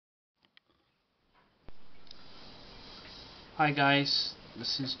Hi guys,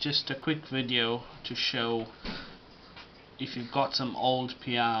 this is just a quick video to show if you've got some old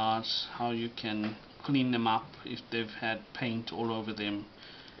PIRs how you can clean them up if they've had paint all over them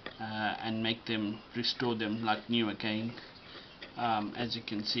and restore them like new again. As you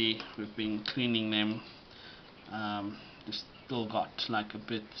can see, we've been cleaning them. They've still got like a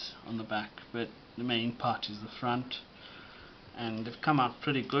bit on the back, but the main part is the front, and they've come out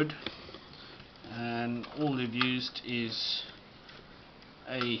pretty good. And all they've used is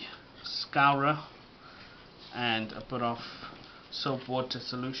a scourer and a bit of soap water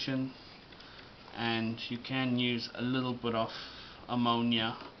solution, and you can use a little bit of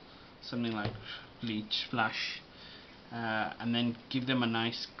ammonia, something like bleach flash, and then give them a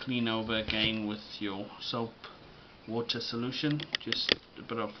nice clean over again with your soap water solution, just a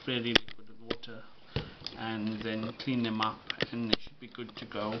bit of very liquid water, and then clean them up and they should be good to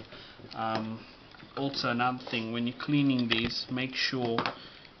go. Also, another thing, when you're cleaning these, make sure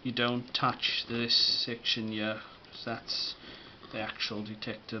you don't touch this section here, because that's the actual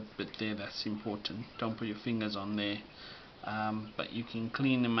detector bit there, that's important. Don't put your fingers on there, but you can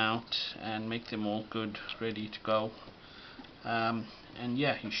clean them out and make them all good, ready to go. And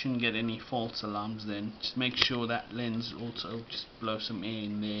yeah, you shouldn't get any false alarms then. Just make sure that lens also, just blow some air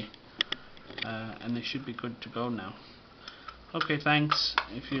in there, and they should be good to go now. Okay, thanks.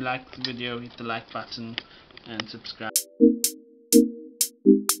 If you liked the video, hit the like button and subscribe.